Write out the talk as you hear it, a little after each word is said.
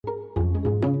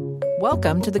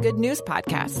Welcome to the Good News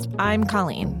Podcast. I'm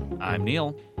Colleen. I'm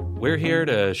Neil. We're here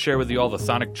to share with you all the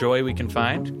sonic joy we can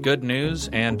find, good news,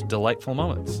 and delightful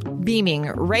moments. Beaming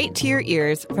right to your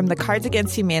ears from the Cards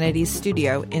Against Humanity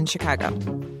studio in Chicago.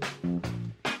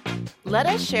 Let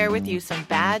us share with you some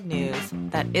bad news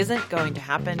that isn't going to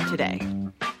happen today.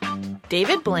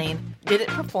 David Blaine didn't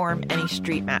perform any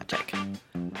street magic.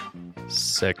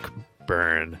 Sick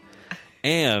burn.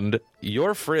 And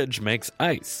your fridge makes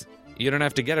ice. You don't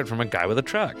have to get it from a guy with a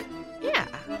truck. Yeah,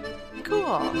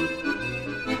 cool.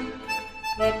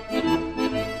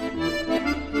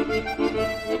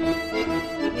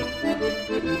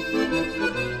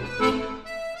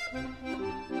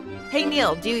 Hey,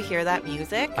 Neil, do you hear that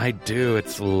music? I do.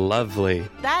 It's lovely.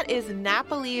 That is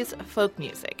Napoli's folk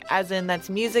music, as in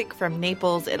that's music from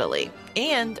Naples, Italy.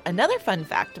 And another fun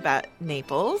fact about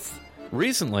Naples.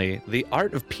 Recently, the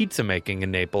art of pizza making in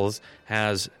Naples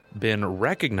has been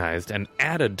recognized and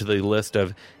added to the list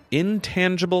of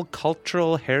intangible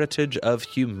cultural heritage of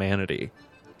humanity.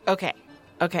 Okay.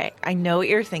 I know what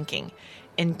you're thinking.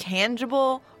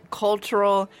 Intangible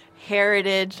cultural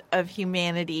heritage of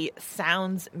humanity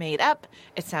sounds made up.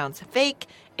 It sounds fake.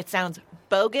 It sounds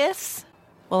bogus.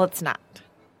 Well, it's not.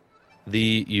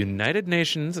 The United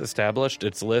Nations established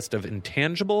its list of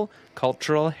intangible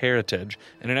cultural heritage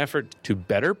in an effort to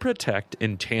better protect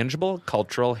intangible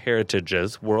cultural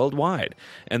heritages worldwide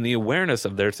and the awareness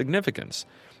of their significance.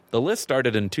 The list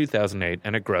started in 2008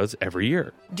 and it grows every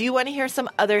year. Do you want to hear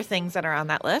some other things that are on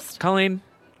that list? Colleen,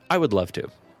 I would love to.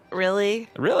 Really?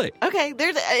 Really? Okay, and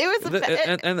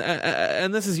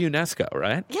this is UNESCO,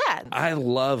 right? Yeah. I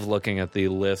love looking at the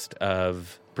list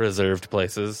of preserved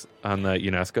places on the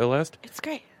UNESCO list. It's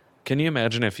great. Can you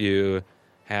imagine if you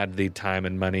had the time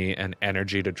and money and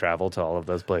energy to travel to all of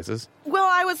those places? Well,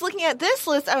 I was looking at this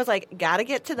list. I was like, gotta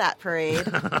get to that parade.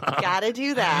 Gotta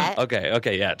do that.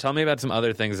 Okay, yeah. Tell me about some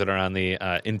other things that are on the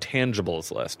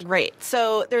intangibles list. Right.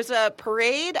 So there's a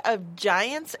parade of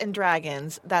giants and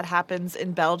dragons that happens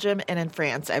in Belgium and in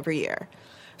France every year.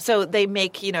 So they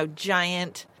make,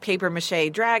 giant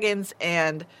papier-mâché dragons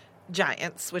and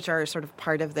giants, which are sort of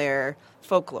part of their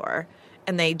folklore,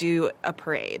 and they do a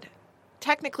parade.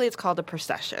 Technically, it's called a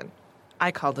procession.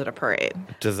 I called it a parade.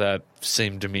 Does that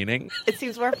seem demeaning? It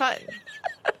seems more fun.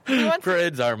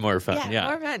 Parades are more fun, yeah.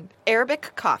 More fun.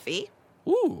 Arabic coffee.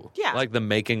 Ooh. Yeah. Like the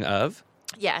making of?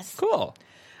 Yes. Cool.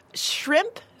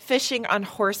 Shrimp fishing on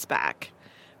horseback,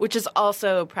 which is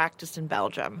also practiced in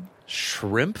Belgium.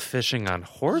 Shrimp fishing on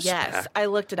horseback? Yes. I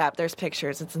looked it up. There's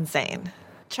pictures. It's insane.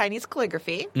 Chinese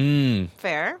calligraphy.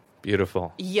 Fair.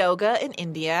 Beautiful. Yoga in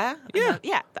India. Yeah.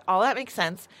 Yeah. All that makes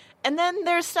sense. And then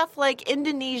there's stuff like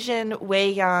Indonesian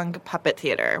wayang puppet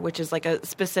theater, which is like a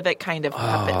specific kind of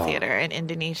puppet theater in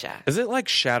Indonesia. Is it like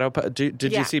shadow did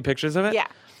you see pictures of it? Yeah.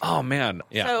 Oh, man.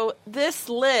 Yeah. So this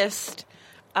list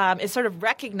is sort of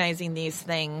recognizing these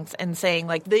things and saying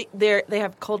like they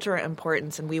have cultural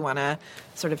importance and we want to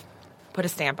sort of put a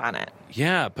stamp on it.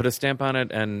 Yeah, put a stamp on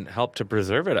it and help to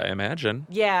preserve it, I imagine.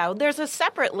 Yeah, there's a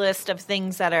separate list of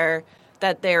things that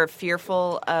they're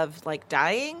fearful of like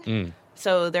dying.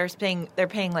 So they're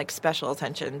paying like special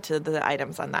attention to the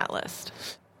items on that list.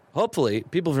 Hopefully,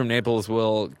 people from Naples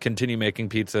will continue making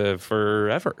pizza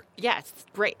forever. Yes,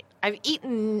 great. I've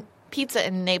eaten pizza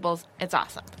in Naples. It's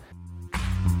awesome.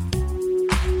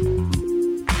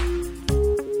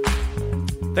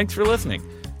 Thanks for listening.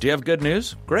 Do you have good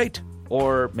news? Great.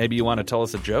 Or maybe you want to tell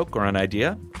us a joke or an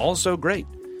idea? Also great.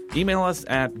 Email us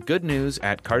at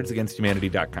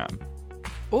goodnews@cardsagainsthumanity.com.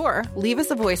 Or leave us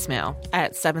a voicemail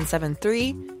at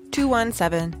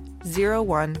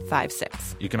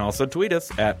 773-217-0156. You can also tweet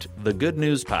us at The Good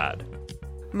News Pod.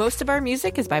 Most of our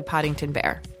music is by Poddington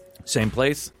Bear. Same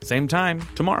place, same time,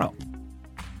 tomorrow.